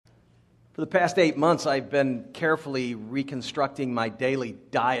For the past 8 months, I've been carefully reconstructing my daily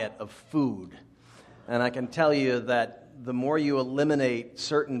diet of food. And I can tell you that the more you eliminate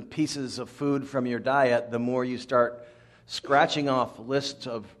certain pieces of food from your diet, the more you start scratching off lists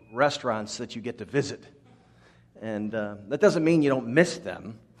of restaurants that you get to visit. And that doesn't mean you don't miss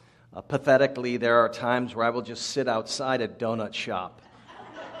them. Pathetically, there are times where I will just sit outside a donut shop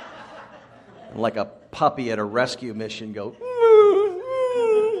and like a puppy at a rescue mission go,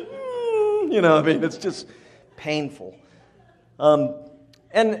 it's just painful.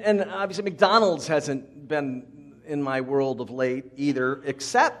 And obviously McDonald's hasn't been in my world of late either,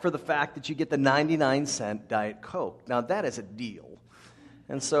 except for the fact that you get the 99-cent Diet Coke. Now, that is a deal.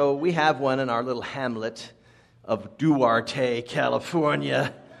 And so we have one in our little hamlet of Duarte,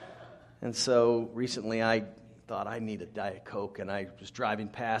 California. And so recently I thought I need a Diet Coke, and I was driving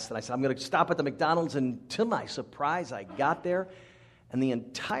past, and I said, I'm going to stop at the McDonald's, and to my surprise, I got there, and the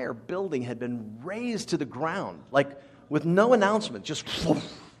entire building had been razed to the ground, like with no announcement, just whoosh.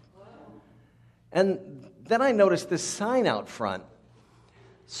 And then I noticed this sign out front,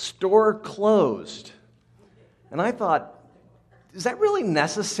 store closed. And I thought, is that really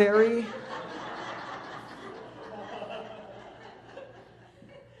necessary?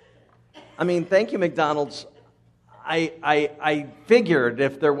 I mean, thank you, McDonald's. I figured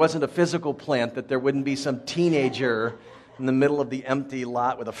if there wasn't a physical plant that there wouldn't be some teenager in the middle of the empty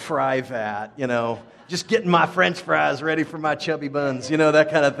lot with a fry vat, just getting my French fries ready for my chubby buns,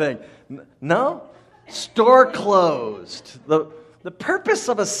 that kind of thing. No? Store closed. The purpose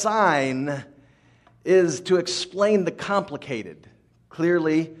of a sign is to explain the complicated.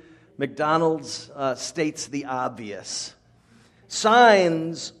 Clearly, McDonald's states the obvious.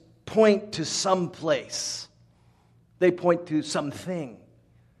 Signs point to some place. They point to something.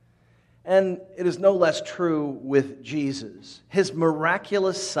 And it is no less true with Jesus. His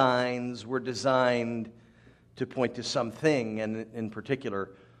miraculous signs were designed to point to something, and in particular,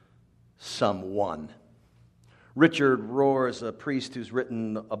 someone. Richard Rohr is a priest who's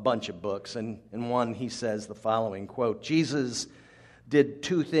written a bunch of books, and in one he says the following, quote, Jesus did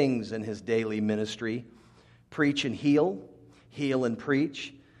two things in his daily ministry, preach and heal and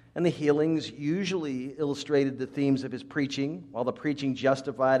preach. And the healings usually illustrated the themes of his preaching, while the preaching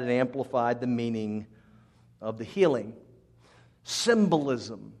justified and amplified the meaning of the healing.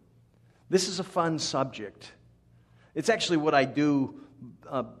 Symbolism. This is a fun subject. It's actually what I do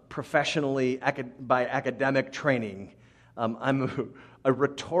professionally by academic training. I'm a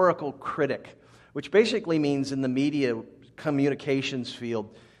rhetorical critic, which basically means in the media communications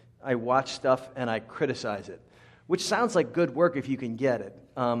field, I watch stuff and I criticize it, which sounds like good work if you can get it.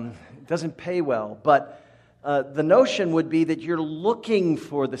 It doesn't pay well, but the notion would be that you're looking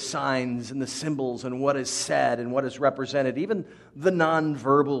for the signs and the symbols and what is said and what is represented, even the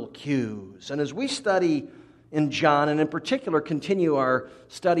nonverbal cues. And as we study in John, and in particular continue our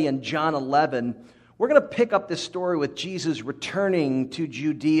study in John 11, we're going to pick up this story with Jesus returning to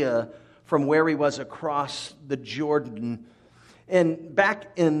Judea from where he was across the Jordan. And back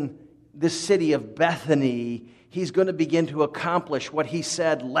in this city of Bethany, he's going to begin to accomplish what he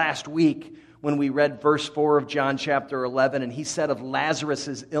said last week when we read verse 4 of John chapter 11. And he said of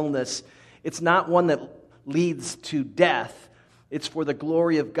Lazarus' illness, it's not one that leads to death. It's for the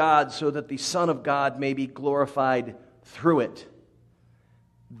glory of God, so that the Son of God may be glorified through it.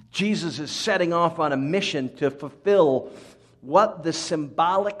 Jesus is setting off on a mission to fulfill what the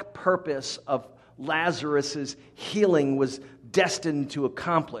symbolic purpose of Lazarus' healing was destined to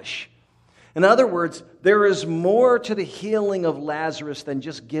accomplish. In other words, there is more to the healing of Lazarus than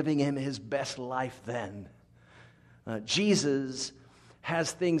just giving him his best life then. Jesus has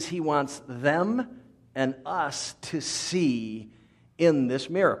things he wants them and us to see in this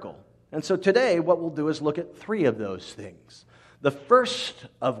miracle. And so today, what we'll do is look at three of those things. The first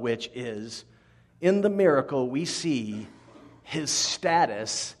of which is, in the miracle, we see his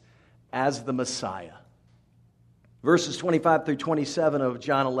status as the Messiah. Verses 25 through 27 of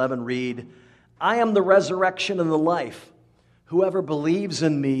John 11 read, I am the resurrection and the life. Whoever believes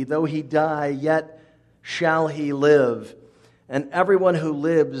in me, though he die, yet shall he live. And everyone who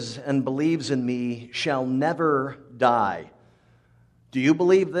lives and believes in me shall never die. Do you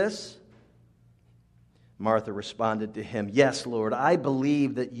believe this? Martha responded to him, Yes, Lord, I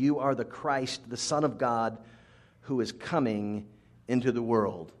believe that you are the Christ, the Son of God, who is coming into the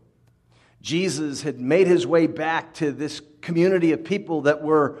world. Jesus had made his way back to this community of people that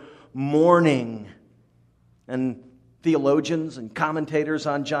were mourning. And theologians and commentators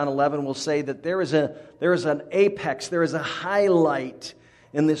on John 11 will say that there is an apex, there is a highlight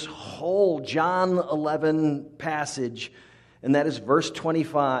in this whole John 11 passage, and that is verse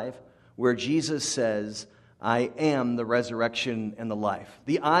 25, where Jesus says, I am the resurrection and the life.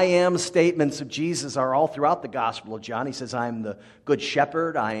 The I am statements of Jesus are all throughout the Gospel of John. He says, I am the good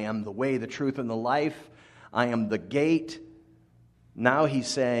shepherd. I am the way, the truth, and the life. I am the gate. Now he's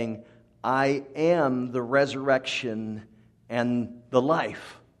saying, I am the resurrection and the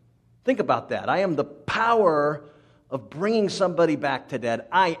life. Think about that. I am the power of bringing somebody back to dead.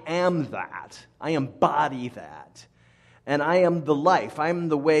 I am that. I embody that. And I am the life. I am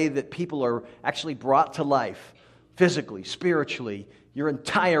the way that people are actually brought to life, physically, spiritually, your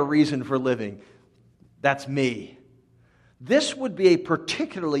entire reason for living. That's me. This would be a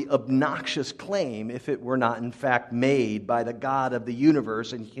particularly obnoxious claim if it were not, in fact, made by the God of the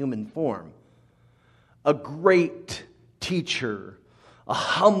universe in human form. A great teacher, a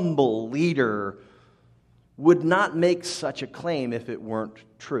humble leader, would not make such a claim if it weren't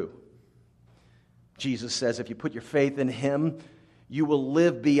true. Jesus says if you put your faith in Him, you will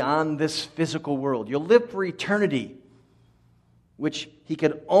live beyond this physical world. You'll live for eternity, which He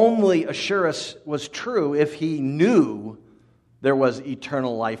could only assure us was true if He knew there was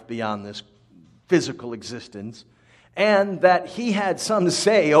eternal life beyond this physical existence, and that He had some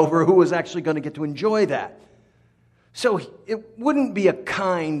say over who was actually going to get to enjoy that. So it wouldn't be a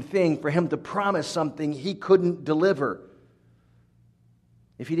kind thing for Him to promise something He couldn't deliver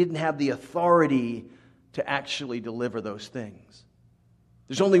if He didn't have the authority to actually deliver those things.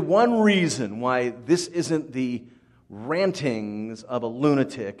 There's only one reason why this isn't the rantings of a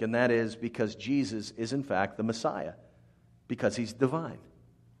lunatic, and that is because Jesus is in fact the Messiah, because He's divine.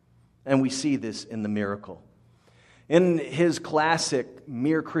 And we see this in the miracle. In his classic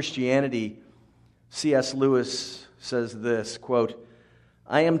Mere Christianity, C.S. Lewis says this, quote,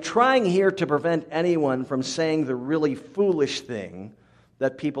 I am trying here to prevent anyone from saying the really foolish thing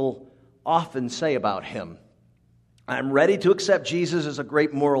that people often say about Him. I'm ready to accept Jesus as a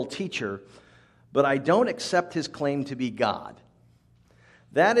great moral teacher, but I don't accept His claim to be God.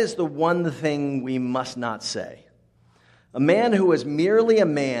 That is the one thing we must not say. A man who was merely a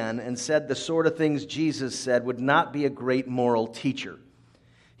man and said the sort of things Jesus said would not be a great moral teacher.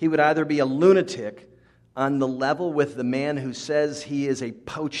 He would either be a lunatic on the level with the man who says he is a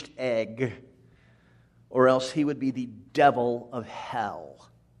poached egg, or else he would be the devil of hell.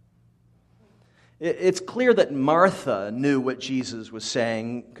 It's clear that Martha knew what Jesus was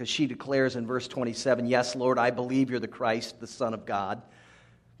saying, because she declares in verse 27, yes, Lord, I believe you're the Christ, the Son of God.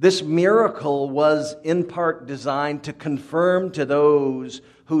 This miracle was in part designed to confirm to those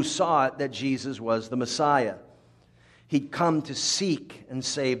who saw it that Jesus was the Messiah. He'd come to seek and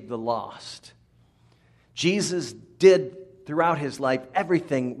save the lost. Jesus did throughout His life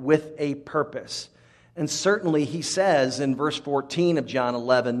everything with a purpose. And certainly He says in verse 14 of John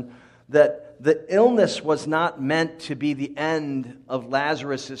 11 that the illness was not meant to be the end of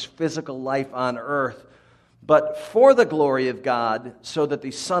Lazarus' physical life on earth, but for the glory of God, so that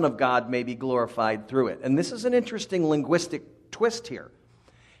the Son of God may be glorified through it. And this is an interesting linguistic twist here.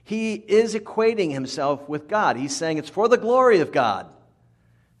 He is equating Himself with God. He's saying it's for the glory of God.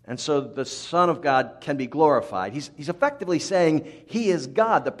 And so the Son of God can be glorified. He's effectively saying He is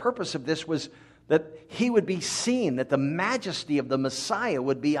God. The purpose of this was that He would be seen, that the majesty of the Messiah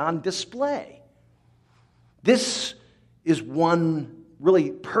would be on display. This is one,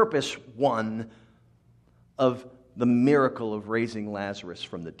 really purpose one, of the miracle of raising Lazarus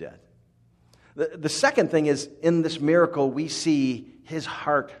from the dead. The second thing is, in this miracle, we see His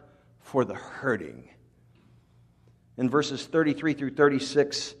heart for the hurting. In verses 33 through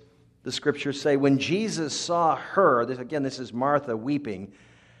 36, the Scriptures say, when Jesus saw her, this is Martha weeping,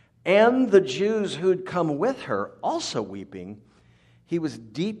 and the Jews who'd come with her also weeping, He was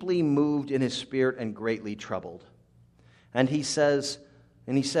deeply moved in His spirit and greatly troubled. And He said,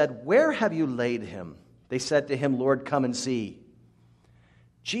 where have you laid Him? They said to Him, Lord, come and see.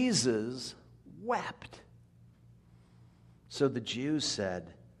 Jesus wept. So the Jews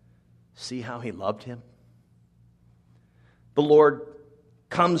said, see how He loved him? The Lord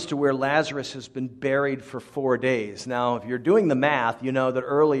comes to where Lazarus has been buried for 4 days. Now, if you're doing the math, you know that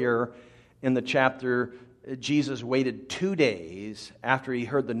earlier in the chapter, Jesus waited 2 days after He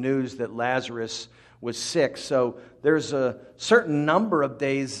heard the news that Lazarus was sick. So there's a certain number of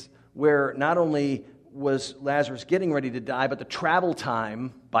days where not only was Lazarus getting ready to die, but the travel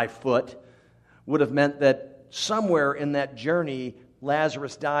time by foot would have meant that somewhere in that journey,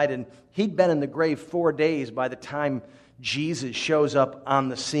 Lazarus died, and he'd been in the grave 4 days by the time Jesus shows up on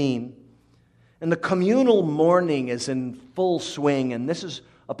the scene. And the communal mourning is in full swing, and this is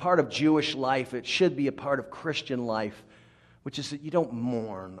a part of Jewish life. It should be a part of Christian life, which is that you don't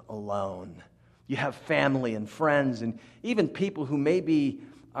mourn alone. You have family and friends and even people who may be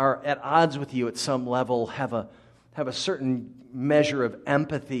are at odds with you at some level have a certain measure of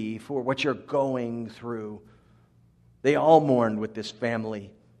empathy for what you're going through. They all mourned with this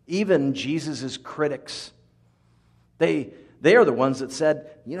family, even Jesus' critics. They are the ones that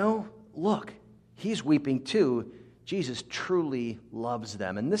said, look, he's weeping too. Jesus truly loves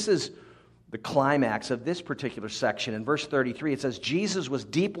them. And this is the climax of this particular section. In verse 33, it says, Jesus was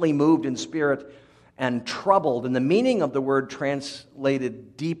deeply moved in spirit and troubled. And the meaning of the word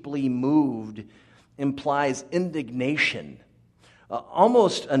translated deeply moved implies indignation,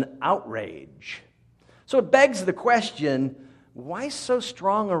 almost an outrage. So it begs the question, why so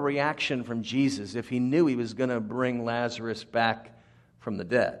strong a reaction from Jesus if he knew he was going to bring Lazarus back from the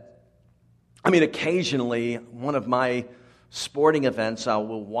dead? I mean, occasionally, one of my sporting events, I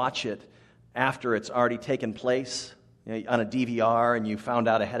will watch it after it's already taken place on a DVR and you found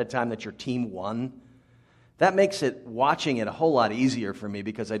out ahead of time that your team won. That makes watching it a whole lot easier for me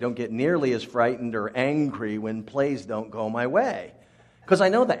because I don't get nearly as frightened or angry when plays don't go my way. Because I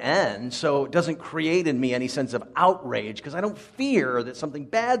know the end, so it doesn't create in me any sense of outrage because I don't fear that something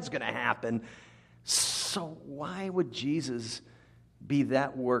bad's going to happen. So why would Jesus be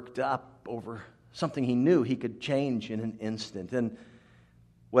that worked up over something he knew he could change in an instant? And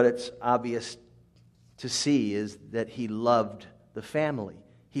what it's obvious to see is that he loved the family.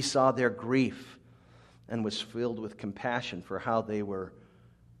 He saw their grief and was filled with compassion for how they were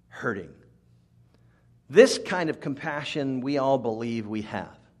hurting. This kind of compassion we all believe we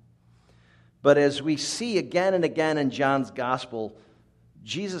have. But as we see again and again in John's gospel,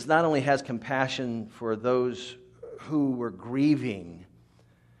 Jesus not only has compassion for those who were grieving,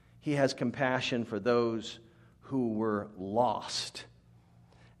 he has compassion for those who were lost.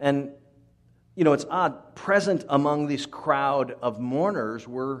 And, it's odd. Present among this crowd of mourners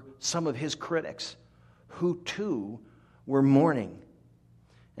were some of his critics who too were mourning.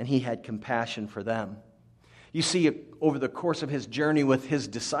 And he had compassion for them. You see, over the course of his journey with his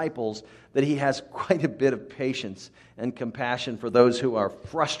disciples, that he has quite a bit of patience and compassion for those who are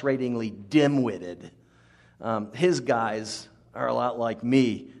frustratingly dim-witted. His guys are a lot like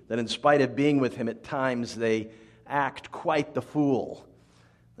me, that in spite of being with him at times, they act quite the fool.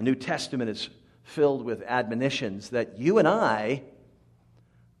 The New Testament is filled with admonitions that you and I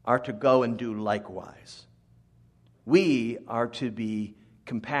are to go and do likewise. We are to be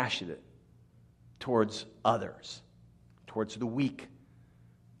compassionate towards others, towards the weak,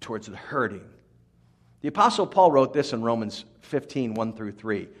 towards the hurting. The Apostle Paul wrote this in Romans 15, 1 through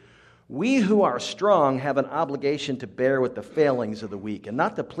 3. We who are strong have an obligation to bear with the failings of the weak and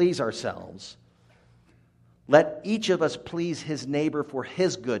not to please ourselves. Let each of us please his neighbor for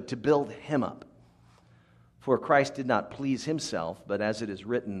his good, to build him up. For Christ did not please himself, but as it is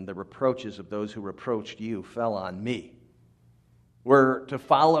written, the reproaches of those who reproached you fell on me. We're to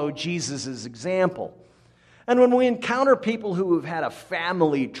follow Jesus' example. And when we encounter people who have had a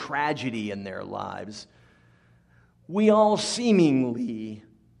family tragedy in their lives, we all seemingly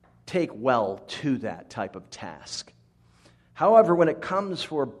take well to that type of task. However, when it comes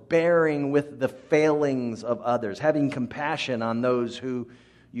for bearing with the failings of others, having compassion on those who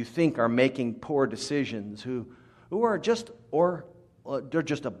you think are making poor decisions, who are just, they're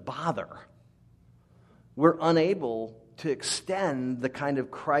just a bother, we're unable to extend the kind of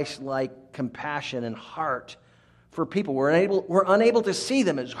Christ-like compassion and heart for people. We're unable to see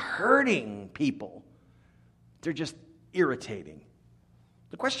them as hurting people. They're just irritating.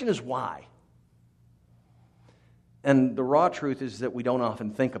 The question is why? And the raw truth is that we don't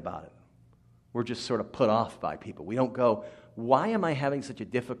often think about it. We're just sort of put off by people. We don't go, why am I having such a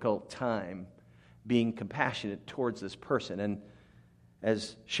difficult time being compassionate towards this person? And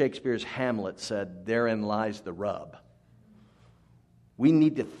as Shakespeare's Hamlet said, therein lies the rub. We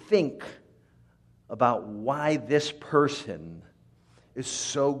need to think about why this person is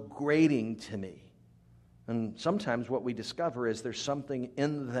so grating to me. And sometimes what we discover is there's something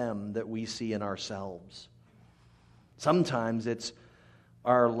in them that we see in ourselves. Sometimes it's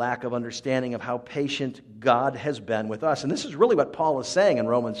our lack of understanding of how patient God has been with us. And this is really what Paul is saying in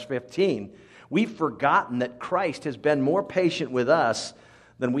Romans 15. We've forgotten that Christ has been more patient with us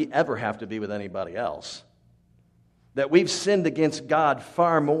than we ever have to be with anybody else. That we've sinned against God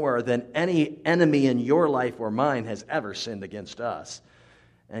far more than any enemy in your life or mine has ever sinned against us.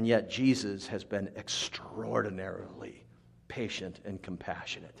 And yet Jesus has been extraordinarily patient and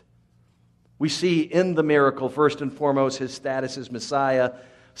compassionate. We see in the miracle, first and foremost, his status as Messiah.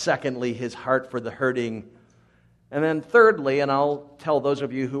 Secondly, his heart for the hurting. And then thirdly, and I'll tell those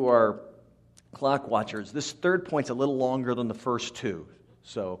of you who are clock watchers, this third point's a little longer than the first two.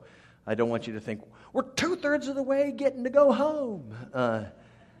 So I don't want you to think, we're 2/3 of the way getting to go home.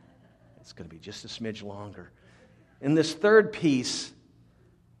 It's going to be just a smidge longer. In this third piece,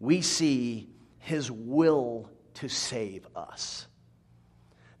 we see his will to save us.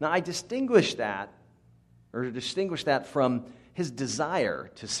 Now, I distinguish that from his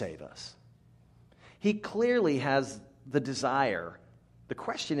desire to save us. He clearly has the desire. The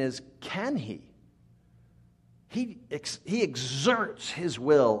question is, can he? He exerts his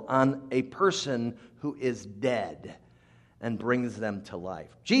will on a person who is dead and brings them to life.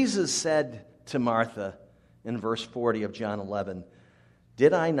 Jesus said to Martha in verse 40 of John 11,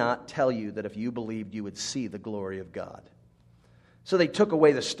 "Did I not tell you that if you believed, you would see the glory of God?" So they took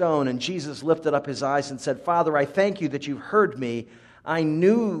away the stone, and Jesus lifted up his eyes and said, "Father, I thank you that you've heard me. I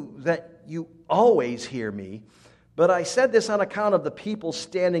knew that you always hear me, but I said this on account of the people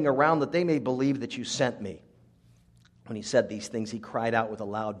standing around, that they may believe that you sent me." When he said these things, he cried out with a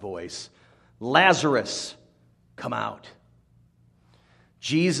loud voice, "Lazarus, come out."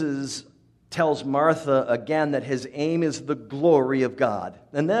 Jesus tells Martha again that his aim is the glory of God.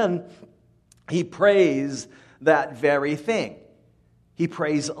 And then he prays that very thing. He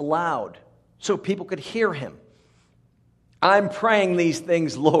prays aloud so people could hear him. "I'm praying these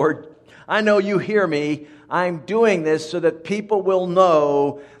things, Lord. I know you hear me. I'm doing this so that people will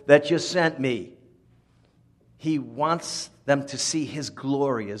know that you sent me." He wants them to see his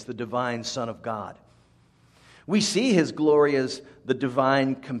glory as the divine Son of God. We see his glory as the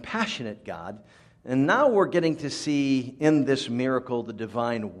divine, compassionate God. And now we're getting to see in this miracle the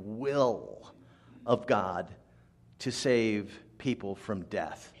divine will of God to save people from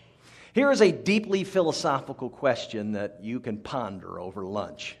death. Here is a deeply philosophical question that you can ponder over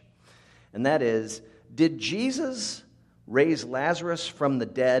lunch. And that is, did Jesus raise Lazarus from the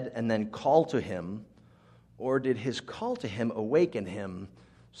dead and then call to him, or did his call to him awaken him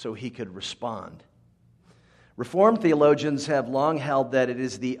so he could respond? Reformed theologians have long held that it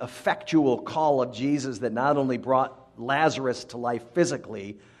is the effectual call of Jesus that not only brought Lazarus to life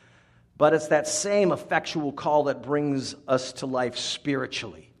physically, but it's that same effectual call that brings us to life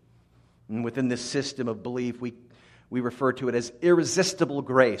spiritually. And within this system of belief, we refer to it as irresistible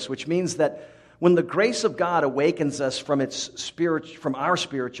grace, which means that when the grace of God awakens us from our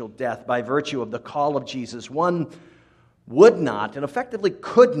spiritual death by virtue of the call of Jesus, one would not and effectively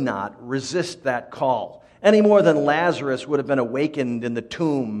could not resist that call, any more than Lazarus would have been awakened in the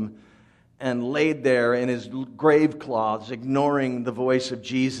tomb and laid there in his grave clothes, ignoring the voice of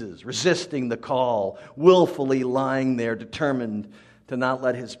Jesus, resisting the call, willfully lying there, determined to not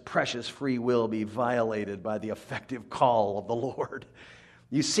let his precious free will be violated by the effective call of the Lord.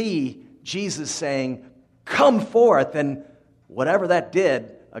 You see Jesus saying, "Come forth," and whatever that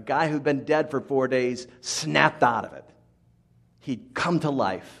did, a guy who'd been dead for 4 days snapped out of it. He'd come to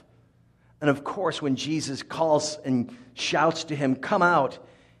life. And of course, when Jesus calls and shouts to him, "Come out,"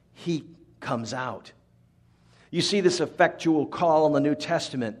 he comes out. You see this effectual call in the New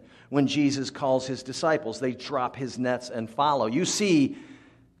Testament when Jesus calls his disciples. They drop his nets and follow. You see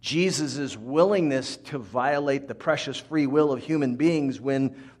Jesus' willingness to violate the precious free will of human beings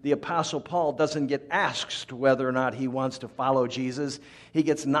when the Apostle Paul doesn't get asked whether or not he wants to follow Jesus. He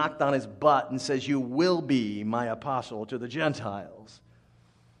gets knocked on his butt and says, "You will be my apostle to the Gentiles."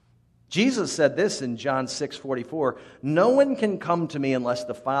 Jesus said this in John 6:44, "No one can come to me unless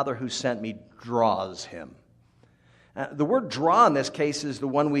the Father who sent me draws him." The word draw in this case is the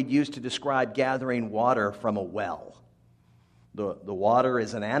one we'd use to describe gathering water from a well. The water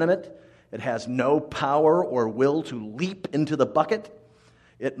is inanimate. It has no power or will to leap into the bucket.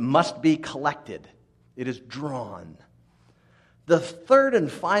 It must be collected. It is drawn. The third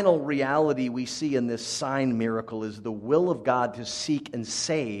and final reality we see in this sign miracle is the will of God to seek and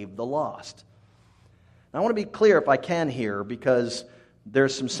save the lost. Now, I want to be clear if I can here, because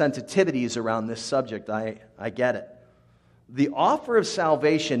there's some sensitivities around this subject. I get it. The offer of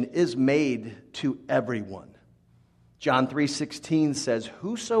salvation is made to everyone. John 3:16 says,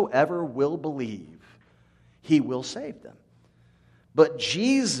 "Whosoever will believe, he will save them." But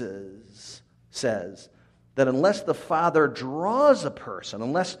Jesus says that unless the Father draws a person,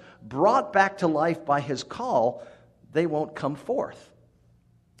 unless brought back to life by his call, they won't come forth.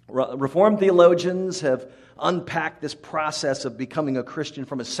 Reformed theologians have unpacked this process of becoming a Christian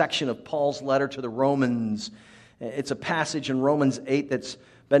from a section of Paul's letter to the Romans. It's a passage in Romans 8 that's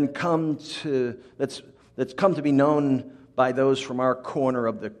come to be known by those from our corner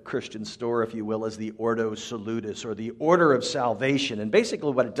of the Christian store, if you will, as the Ordo Salutis, or the order of salvation. And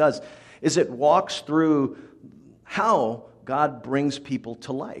basically what it does is it walks through how God brings people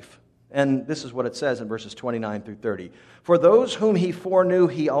to life. And this is what it says in verses 29 through 30. "For those whom he foreknew,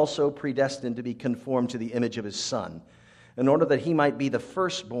 he also predestined to be conformed to the image of his Son, in order that he might be the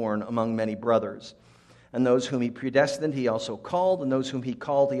firstborn among many brothers. And those whom he predestined, he also called. And those whom he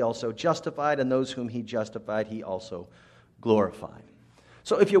called, he also justified. And those whom he justified, he also glorified.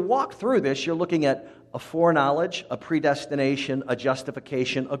 So if you walk through this, you're looking at a foreknowledge, a predestination, a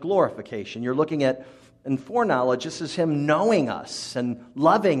justification, a glorification. You're looking at, in foreknowledge, this is him knowing us and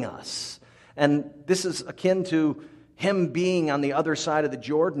loving us. And this is akin to him being on the other side of the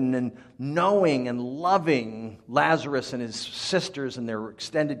Jordan and knowing and loving Lazarus and his sisters and their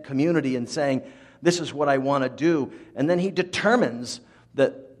extended community and saying, this is what I want to do. And then he determines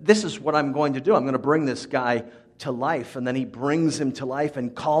that this is what I'm going to do. I'm going to bring this guy to life. And then he brings him to life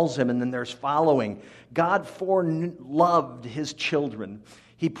and calls him, and then there's following. God foreloved his children.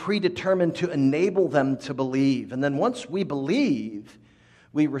 He predetermined to enable them to believe. And then once we believe,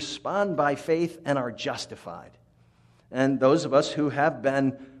 we respond by faith and are justified. And those of us who have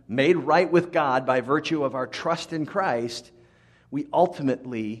been made right with God by virtue of our trust in Christ, we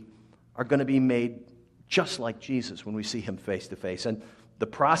ultimately are going to be made just like Jesus when we see him face to face. And the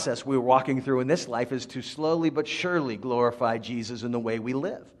process we're walking through in this life is to slowly but surely glorify Jesus in the way we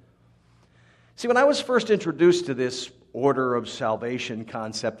live. See, when I was first introduced to this order of salvation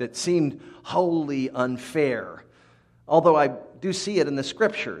concept, it seemed wholly unfair. Although I do see it in the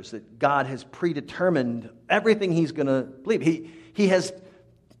Scriptures that God has predetermined everything he's going to believe. He has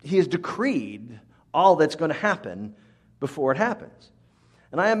decreed all that's going to happen before it happens.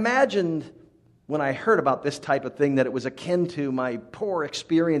 And I imagined when I heard about this type of thing that it was akin to my poor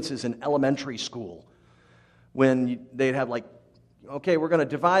experiences in elementary school when they'd have like, okay, we're going to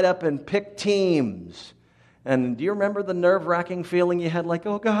divide up and pick teams. And do you remember the nerve-wracking feeling you had like,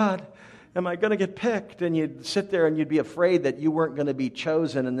 oh God, am I going to get picked? And you'd sit there and you'd be afraid that you weren't going to be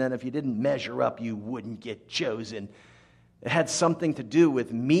chosen, and then if you didn't measure up, you wouldn't get chosen. It had something to do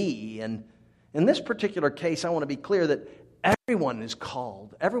with me. And in this particular case, I want to be clear that everyone is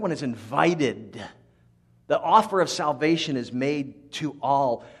called. Everyone is invited. The offer of salvation is made to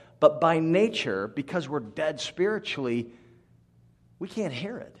all. But by nature, because we're dead spiritually, we can't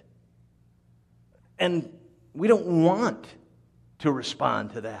hear it. And we don't want to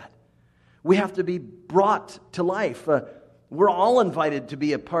respond to that. We have to be brought to life. We're all invited to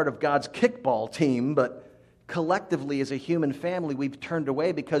be a part of God's kickball team, but collectively as a human family, we've turned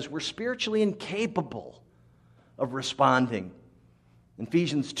away because we're spiritually incapable of responding. In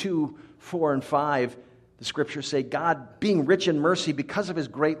Ephesians 2, 4, and 5, the Scriptures say, God, being rich in mercy because of his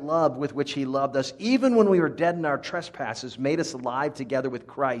great love with which he loved us, even when we were dead in our trespasses, made us alive together with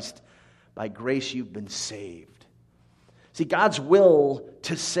Christ. By grace you've been saved. See, God's will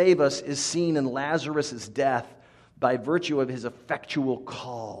to save us is seen in Lazarus' death by virtue of his effectual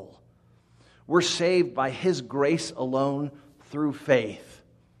call. We're saved by his grace alone through faith.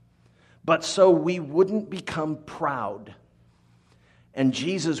 But so we wouldn't become proud, and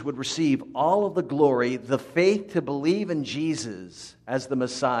Jesus would receive all of the glory. The faith to believe in Jesus as the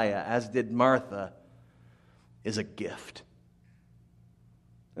Messiah, as did Martha, is a gift.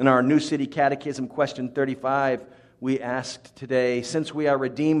 In our New City Catechism, question 35, we asked today, since we are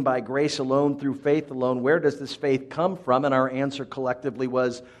redeemed by grace alone, through faith alone, where does this faith come from? And our answer collectively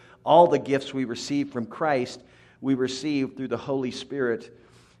was, all the gifts we receive from Christ, we receive through the Holy Spirit,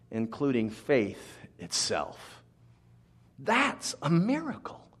 including faith itself. That's a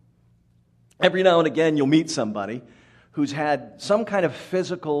miracle. Every now and again, you'll meet somebody who's had some kind of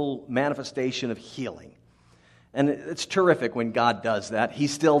physical manifestation of healing. And it's terrific when God does that. He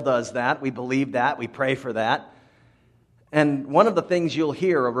still does that. We believe that. We pray for that. And one of the things you'll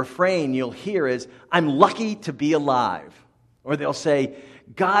hear, a refrain you'll hear is, I'm lucky to be alive. Or they'll say,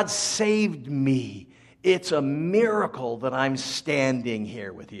 God saved me. It's a miracle that I'm standing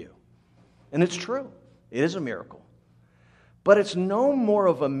here with you. And it's true. It is a miracle. But it's no more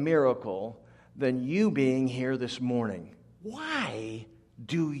of a miracle than you being here this morning. Why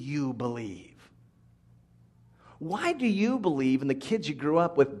do you believe? Why do you believe and the kids you grew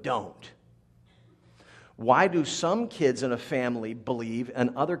up with don't? Why do some kids in a family believe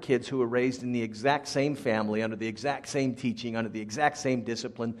and other kids who are raised in the exact same family, under the exact same teaching, under the exact same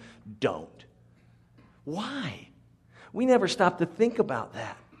discipline, don't? Why? We never stop to think about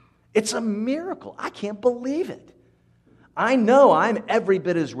that. It's a miracle. I can't believe it. I know I'm every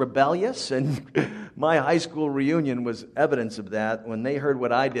bit as rebellious, and my high school reunion was evidence of that. When they heard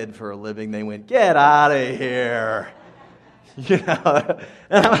what I did for a living, they went, get out of here. You know,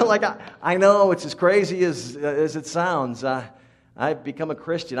 and I'm like, I know it's as crazy as it sounds. I've become a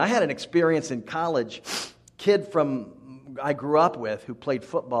Christian. I had an experience in college. Kid I grew up with who played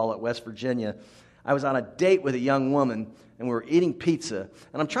football at West Virginia. I was on a date with a young woman, and we were eating pizza.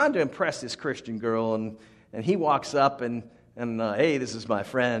 And I'm trying to impress this Christian girl, and And he walks up and hey, this is my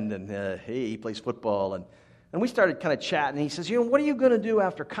friend, and hey, he plays football. And we started kind of chatting. He says, what are you going to do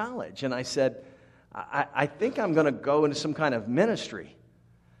after college? And I said, I think I'm going to go into some kind of ministry.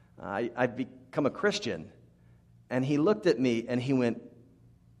 I've become a Christian. And he looked at me and he went,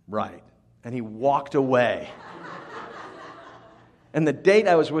 right. And he walked away. And the date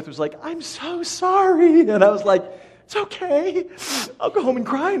I was with was like, I'm so sorry. And I was like, it's okay. I'll go home and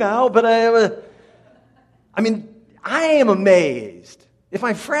cry now. But I am amazed. If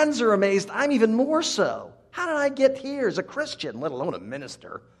my friends are amazed, I'm even more so. How did I get here as a Christian, let alone a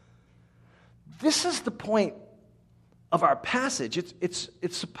minister? This is the point of our passage. It's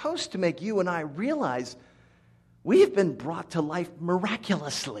supposed to make you and I realize we have been brought to life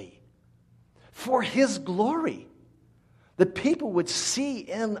miraculously for His glory. That people would see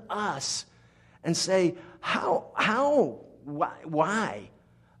in us and say, how, why?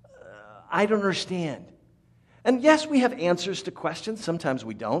 I don't understand. And yes, we have answers to questions. Sometimes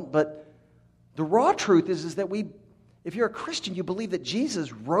we don't. But the raw truth is that if you're a Christian, you believe that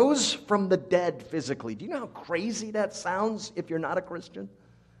Jesus rose from the dead physically. Do you know how crazy that sounds if you're not a Christian?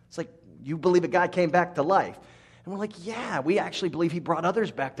 It's like you believe a guy came back to life. And we're like, yeah, we actually believe He brought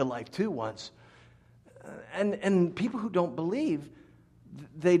others back to life too once. And people who don't believe,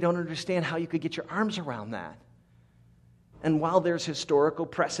 they don't understand how you could get your arms around that. And while there's historical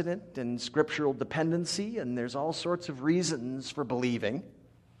precedent and scriptural dependency, and there's all sorts of reasons for believing,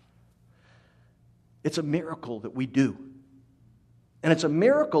 it's a miracle that we do. And it's a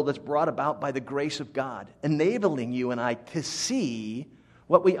miracle that's brought about by the grace of God, enabling you and I to see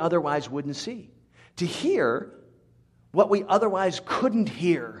what we otherwise wouldn't see, to hear what we otherwise couldn't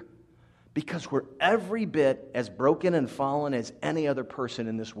hear, because we're every bit as broken and fallen as any other person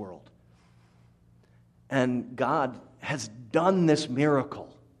in this world. And God has done this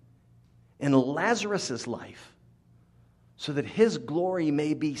miracle in Lazarus' life so that His glory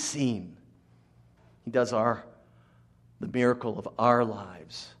may be seen. He does the miracle of our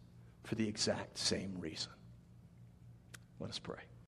lives for the exact same reason. Let us pray.